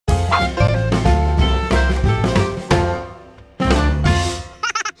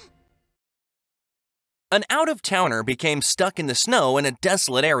An out-of-towner became stuck in the snow in a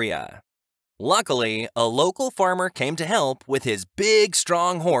desolate area. Luckily, a local farmer came to help with his big,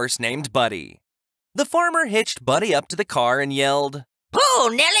 strong horse named Buddy. The farmer hitched Buddy up to the car and yelled, "Pull,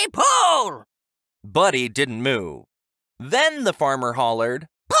 Nellie, pull!" Buddy didn't move. Then the farmer hollered,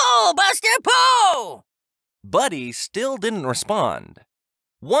 "Pull, Buster, pull!" Buddy still didn't respond.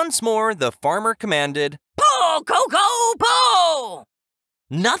 Once more, the farmer commanded, "Pull, Coco, pull!"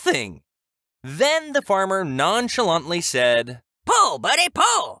 Nothing. Then the farmer nonchalantly said, "Pull, Buddy,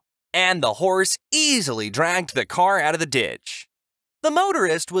 pull!" And the horse easily dragged the car out of the ditch. The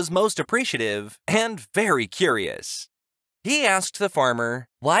motorist was most appreciative and very curious. He asked the farmer,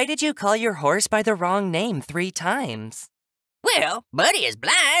 "Why did you call your horse by the wrong name 3 times? "Well, Buddy is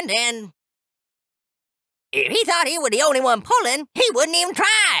blind and if he thought he was the only one pulling, he wouldn't even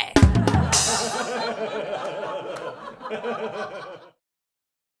try."